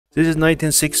This is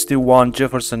 1961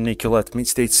 Jefferson nickel at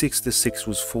mid-stage 66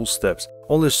 with full steps.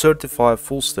 Only 35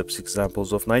 full steps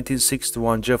examples of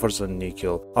 1961 Jefferson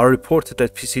nickel are reported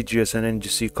at PCGS and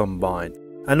NGC combined,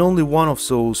 and only one of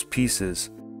those pieces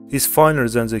is finer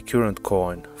than the current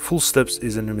coin. Full steps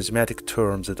is a numismatic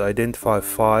term that identifies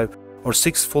 5 or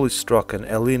 6 fully struck and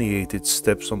allineated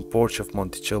steps on porch of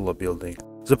Monticello building.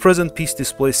 The present piece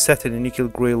displays satiny nickel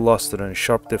grey luster and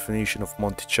sharp definition of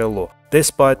Monticello,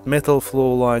 despite metal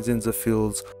flow lines in the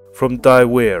fields from die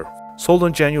wear. Sold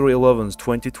on January 11,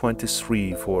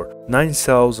 2023 for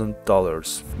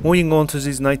 $9,000. Moving on to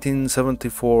this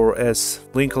 1974 S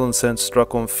Lincoln Cent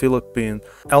struck on Philippine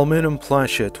aluminum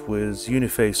planchet with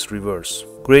uniface reverse.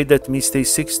 Grade at mid-stage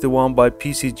 61 by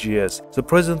PCGS. The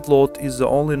present lot is the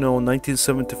only known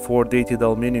 1974 dated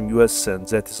aluminum US cent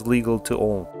that is legal to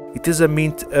own. It is a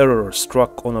mint error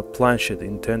struck on a planchet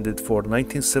intended for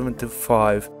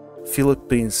 1975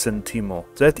 Philippine centimo.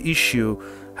 That issue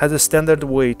has a standard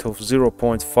weight of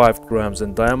 0.5 grams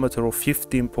and diameter of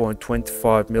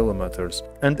 15.25 millimeters,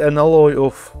 and an alloy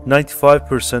of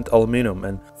 95% aluminum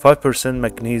and 5%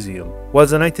 magnesium, while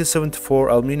the 1974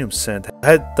 aluminum cent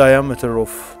had diameter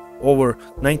of over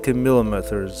 90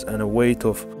 millimeters and a weight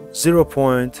of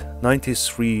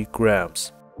 0.93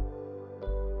 grams.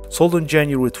 Sold on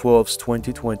January 12,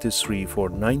 2023 for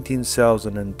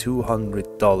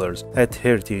 $19,200 at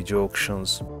Heritage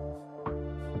Auctions.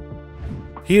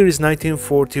 Here is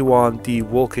 1941 D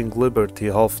Walking Liberty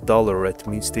 $half at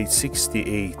mid-stage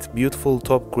 68, beautiful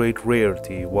top-grade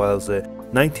rarity, while the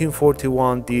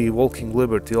 1941 D Walking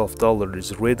Liberty $half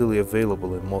is readily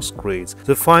available in most grades.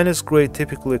 The finest grade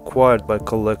typically acquired by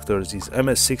collectors is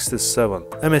MS67.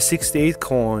 MS68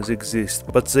 coins exist,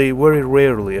 but they very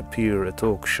rarely appear at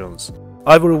auctions.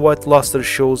 Ivory white luster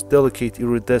shows delicate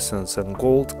iridescence and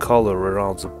gold color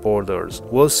around the borders,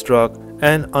 well struck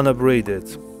and unabraded.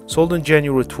 Sold on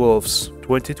January 12,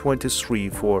 2023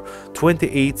 for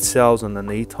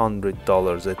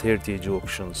 $28,800 at Heritage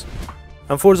Auctions.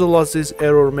 And for the last is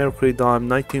Error Mercury Dime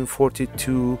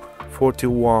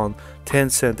 1942-41 10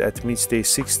 cent at mid-stage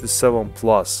 67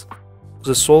 plus.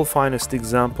 The sole finest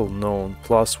example known,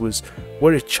 plus with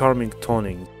very charming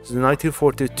toning. The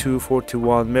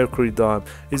 1942-41 Mercury Dime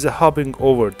is a hubbing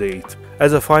over date.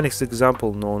 As a finest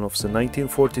example known of the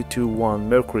 1942-1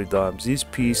 Mercury Dime, this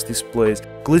piece displays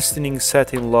glistening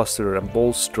satin luster and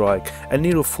bold strike and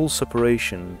near a full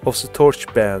separation of the torch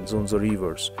bands on the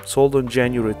reverse. Sold on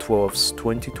January 12,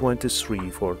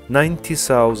 2023 for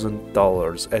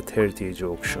 $90,000 at Heritage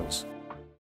Auctions.